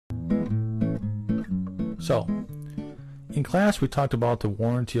So, in class we talked about the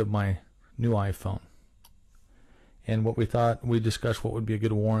warranty of my new iPhone. And what we discussed what would be a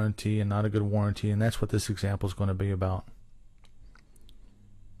good warranty and not a good warranty, and that's what this example is going to be about.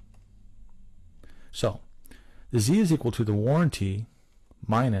 So, the Z is equal to the warranty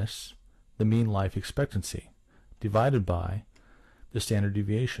minus the mean life expectancy divided by the standard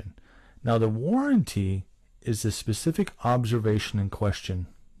deviation. Now, the warranty is the specific observation in question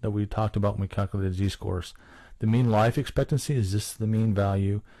that we talked about when we calculated Z-scores. The mean life expectancy is this the mean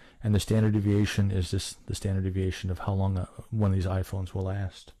value, and the standard deviation is this the standard deviation of how long one of these iPhones will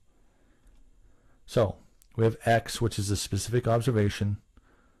last. So we have X, which is the specific observation,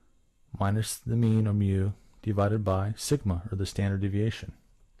 minus the mean or mu divided by sigma, or the standard deviation.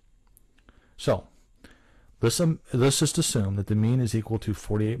 So let's just assume that the mean is equal to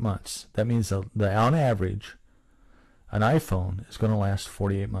 48 months. That means that on average, an iPhone is going to last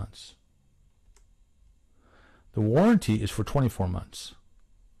 48 months. The warranty is for 24 months.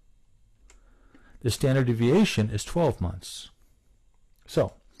 The standard deviation is 12 months.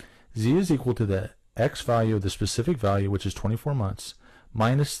 So Z is equal to the X value of the specific value, which is 24 months,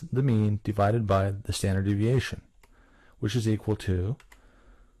 minus the mean divided by the standard deviation, which is equal to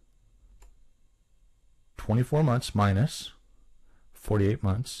 24 months minus 48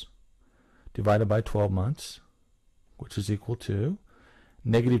 months divided by 12 months, which is equal to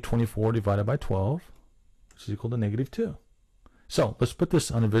negative 24 divided by 12, which is equal to negative 2. So let's put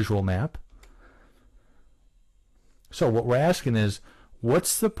this on a visual map. So what we're asking is,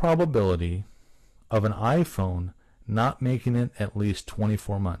 what's the probability of an iPhone not making it at least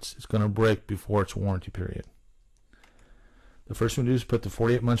 24 months? It's going to break before its warranty period. The first thing we do is put the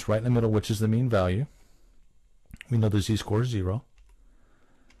 48 months right in the middle, which is the mean value. We know the Z-score is 0.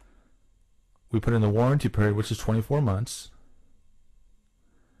 We put in the warranty period, which is 24 months.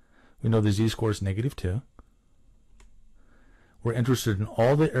 We know the Z-score is negative 2. We're interested in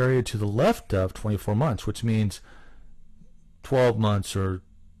all the area to the left of 24 months, which means 12 months or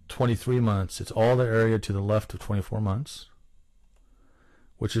 23 months. It's all the area to the left of 24 months,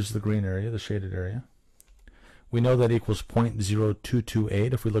 which is the green area, the shaded area. We know that equals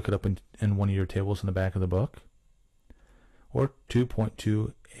 0.0228 if we look it up in one of your tables in the back of the book, or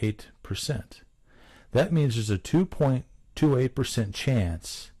 2.28%. That means there's a 2.28%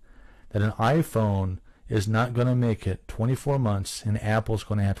 chance that an iPhone is not going to make it 24 months and Apple's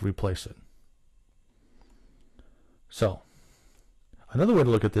going to have to replace it. So another way to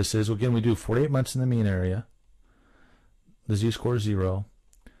look at this is, again, we do 48 months in the mean area. The Z-score is 0.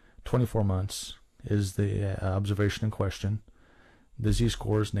 24 months is the observation in question. The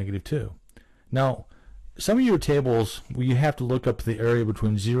Z-score is negative 2. Now, some of your tables, you have to look up the area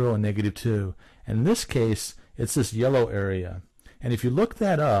between 0 and negative 2. And in this case, it's this yellow area. And if you look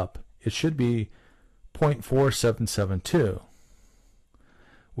that up, it should be 0.4772.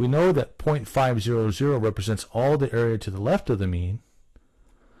 We know that 0.500 represents all the area to the left of the mean.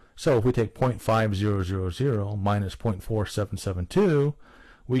 So if we take 0.5000 minus 0.4772,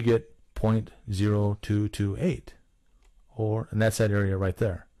 we get 0.0228, and that's that area right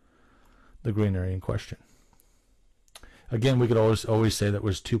there, the green area in question. Again, we could always say that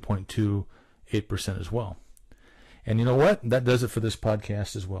was 2.28% as well. And you know what? That does it for this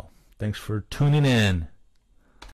podcast as well. Thanks for tuning in.